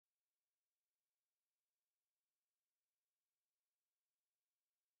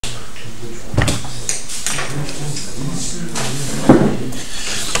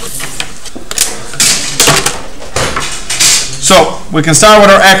So we can start with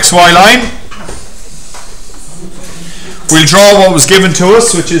our XY line. We'll draw what was given to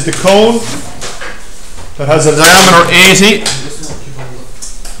us, which is the cone that has a diameter 80.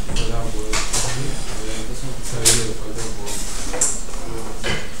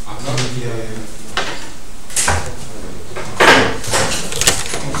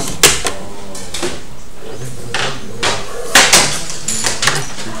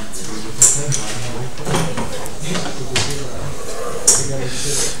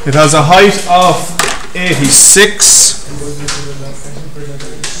 It has a height of 86.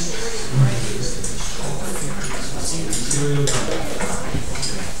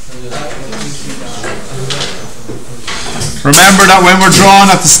 Remember that when we're drawing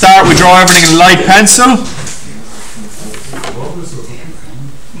at the start, we draw everything in light pencil.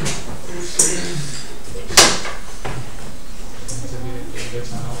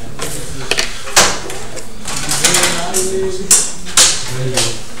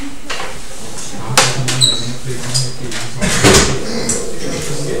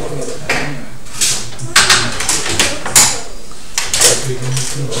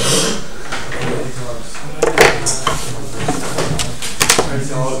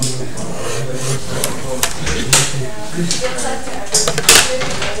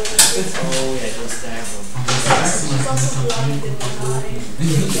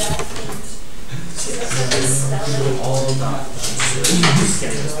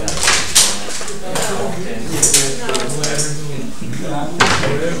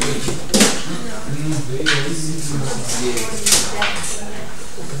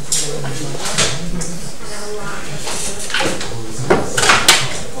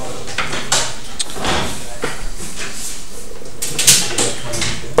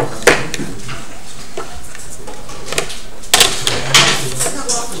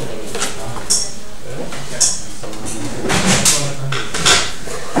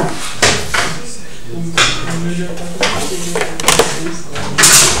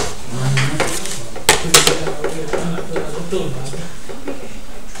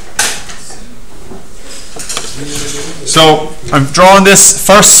 So I'm drawing this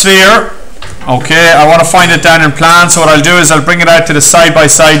first sphere. Okay, I want to find it down in plan, so what I'll do is I'll bring it out to the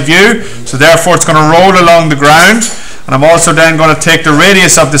side-by-side view. So therefore it's going to roll along the ground, and I'm also then going to take the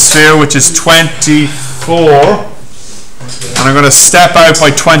radius of the sphere, which is 24, and I'm going to step out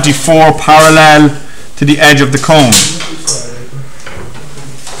by 24 parallel to the edge of the cone.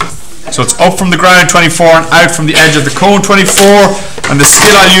 So it's up from the ground 24 and out from the edge of the cone 24, and the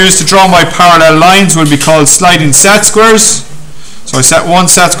skill I'll use to draw my parallel lines will be called sliding set squares. So I set one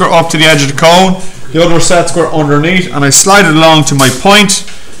set square up to the edge of the cone, the other set square underneath, and I slide it along to my point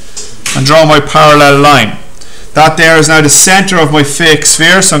and draw my parallel line. That there is now the center of my fake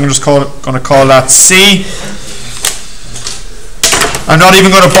sphere, so I'm just going to call that C. I'm not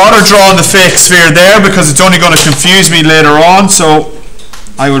even going to bother drawing the fake sphere there because it's only going to confuse me later on, so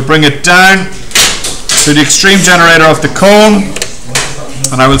I will bring it down to the extreme generator of the cone,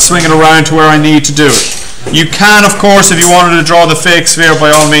 and I will swing it around to where I need to do it. You can, of course, if you wanted to draw the fake sphere,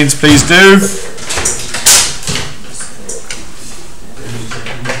 by all means, please do.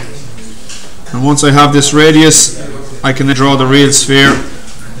 And once I have this radius, I can draw the real sphere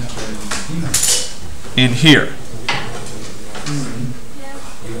in here.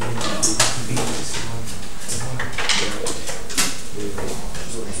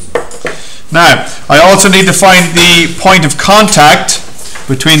 Now, I also need to find the point of contact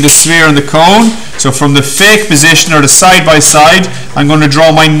between the sphere and the cone. So from the fake position, or the side-by-side, I'm going to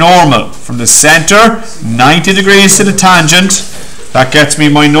draw my normal. From the center, 90 degrees to the tangent. That gets me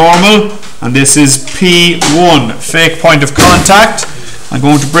my normal, and this is P1, fake point of contact. I'm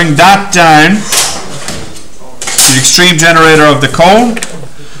going to bring that down to the extreme generator of the cone.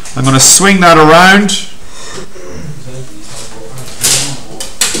 I'm going to swing that around.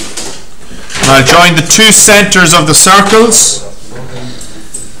 I'll join the two centers of the circles,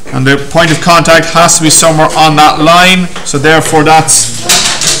 and the point of contact has to be somewhere on that line, so therefore that's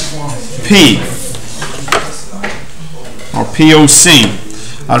P, or POC.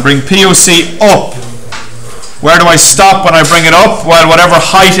 I'll bring POC up. Where do I stop when I bring it up? Well, whatever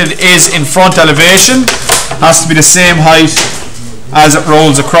height it is in front elevation has to be the same height as it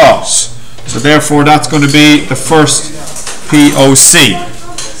rolls across. So therefore that's going to be the first POC.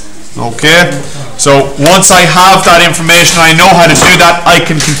 Okay, so once I have that information, I know how to do that, I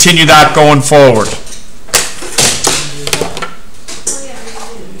can continue that going forward.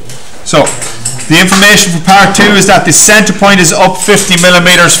 So the information for part 2 is that the center point is up 50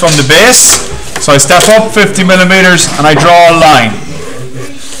 millimeters from the base. So I step up 50 millimeters and I draw a line.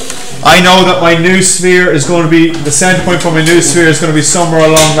 I know that my new sphere is going to be, the center point for my new sphere is going to be somewhere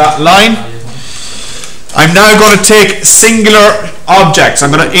along that line. I'm now going to take singular objects. I'm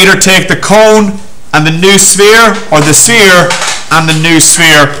going to either take the cone and the new sphere, or the sphere and the new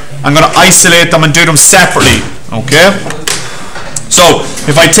sphere. I'm going to isolate them and do them separately. Okay? So,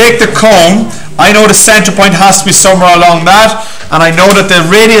 if I take the cone, I know the center point has to be somewhere along that, and I know that the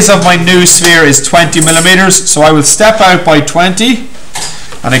radius of my new sphere is 20 millimeters, so I will step out by 20.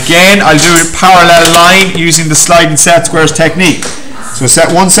 And again, I'll do a parallel line using the sliding set squares technique. So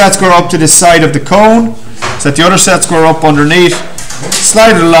set one set square up to the side of the cone, set the other set square up underneath,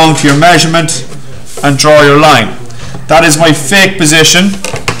 slide it along to your measurement, and draw your line. That is my fake position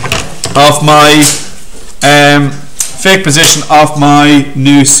of my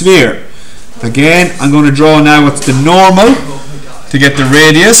new sphere. Again, I'm going to draw now what's the normal to get the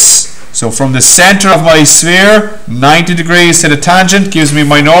radius. So from the center of my sphere, 90 degrees to the tangent gives me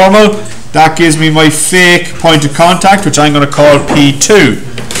my normal. That gives me my fake point of contact, which I'm going to call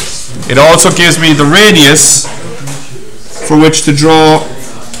P2. It also gives me the radius for which to draw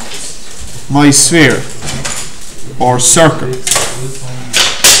my sphere or circle.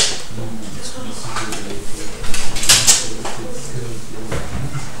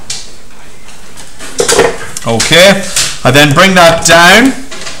 Okay, I then bring that down.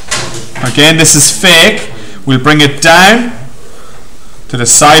 Again, this is fake. We'll bring it down to the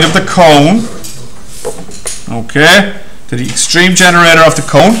side of the cone, okay, to the extreme generator of the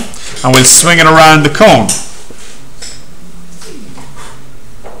cone, and we'll swing it around the cone.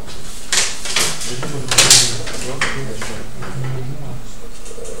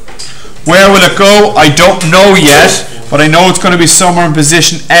 Where will it go? I don't know yet, but I know it's going to be somewhere in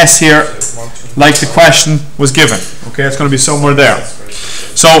position S here, like the question was given. Okay, it's going to be somewhere there.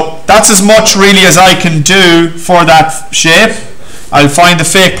 So that's as much really as I can do for that shape. I'll find the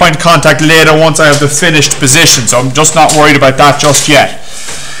fake point of contact later once I have the finished position, so I'm just not worried about that just yet.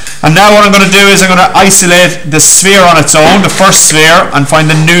 And now what I'm going to do is I'm going to isolate the sphere on its own, the first sphere, and find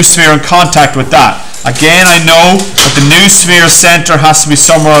the new sphere in contact with that. Again, I know that the new sphere center has to be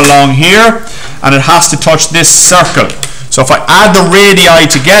somewhere along here, and it has to touch this circle. So if I add the radii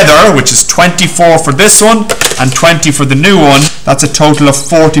together, which is 24 for this one and 20 for the new one, that's a total of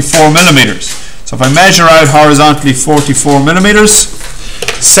 44 millimeters. So if I measure out horizontally 44 millimeters,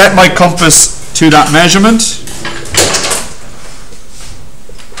 set my compass to that measurement,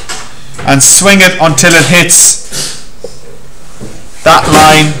 and swing it until it hits that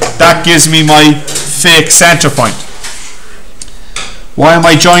line. That gives me my fake center point. Why am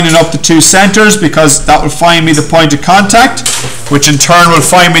I joining up the two centers? Because that will find me the point of contact, which in turn will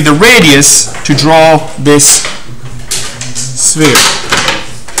find me the radius to draw this sphere.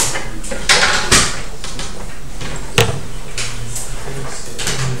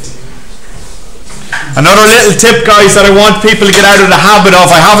 Another little tip, guys, that I want people to get out of the habit of.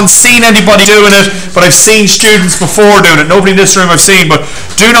 I haven't seen anybody doing it, but I've seen students before doing it. Nobody in this room I've seen, but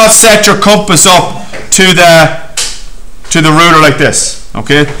do not set your compass up to the ruler like this.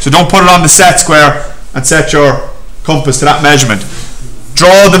 Okay? So don't put it on the set square and set your compass to that measurement.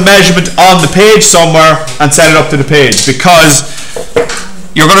 Draw the measurement on the page somewhere and set it up to the page, because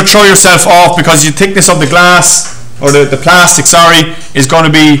you're going to throw yourself off, because the thickness of the glass, or the plastic, sorry, is going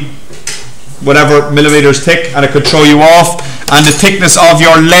to be whatever millimeters thick, and it could throw you off. And the thickness of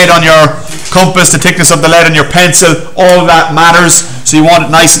your lead on your compass, the thickness of the lead on your pencil, all that matters. So you want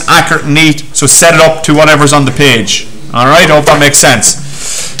it nice and accurate and neat, so set it up to whatever's on the page. Alright, I hope that makes sense.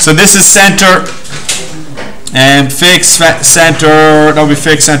 So this is center, and fake center, that will be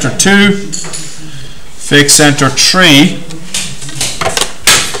fake center 2, fake center 3.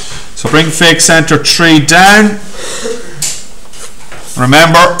 So bring fake center 3 down.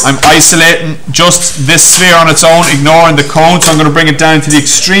 Remember, I'm isolating just this sphere on its own, ignoring the cone, so I'm going to bring it down to the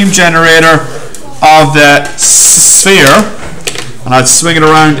extreme generator of the sphere, and I'll swing it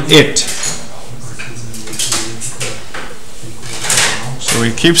around it. So we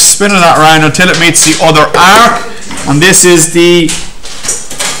keep spinning that around until it meets the other arc, and this is the,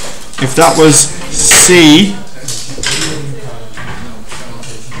 if that was C,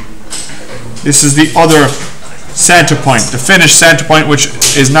 this is the other center point, the finished center point, which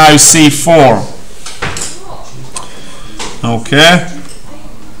is now C4. Okay.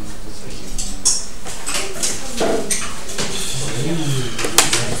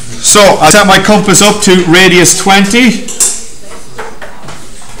 So I'll set my compass up to radius 20.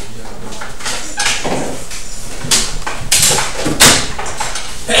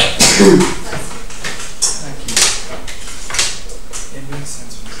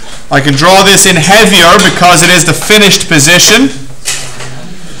 I can draw this in heavier because it is the finished position.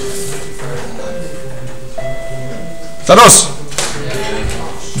 that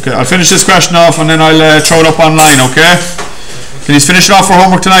us? Okay, I'll finish this question off and then I'll throw it up online, okay? Can you finish it off for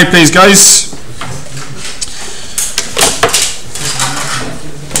homework tonight, please, guys?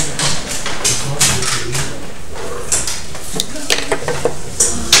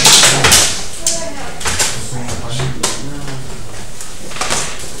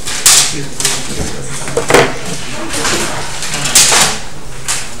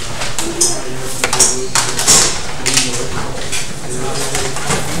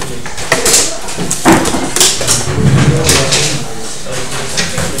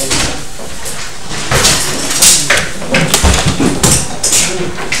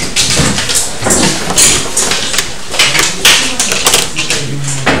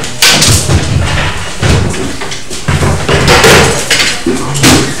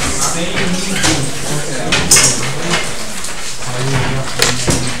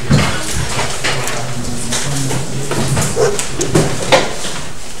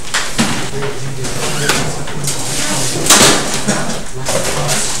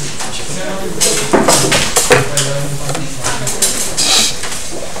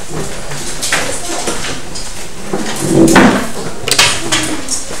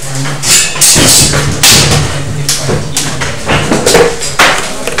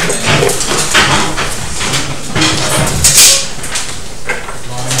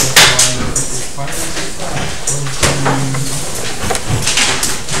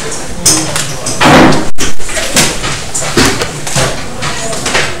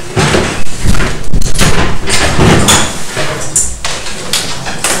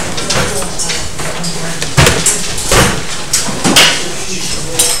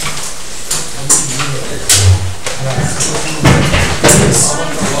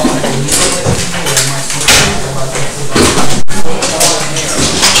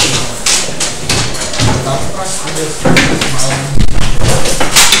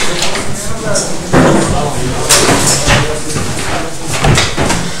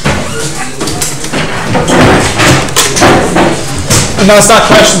 And that's that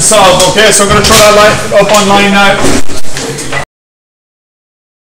question solved, okay? So I'm going to throw that up online now.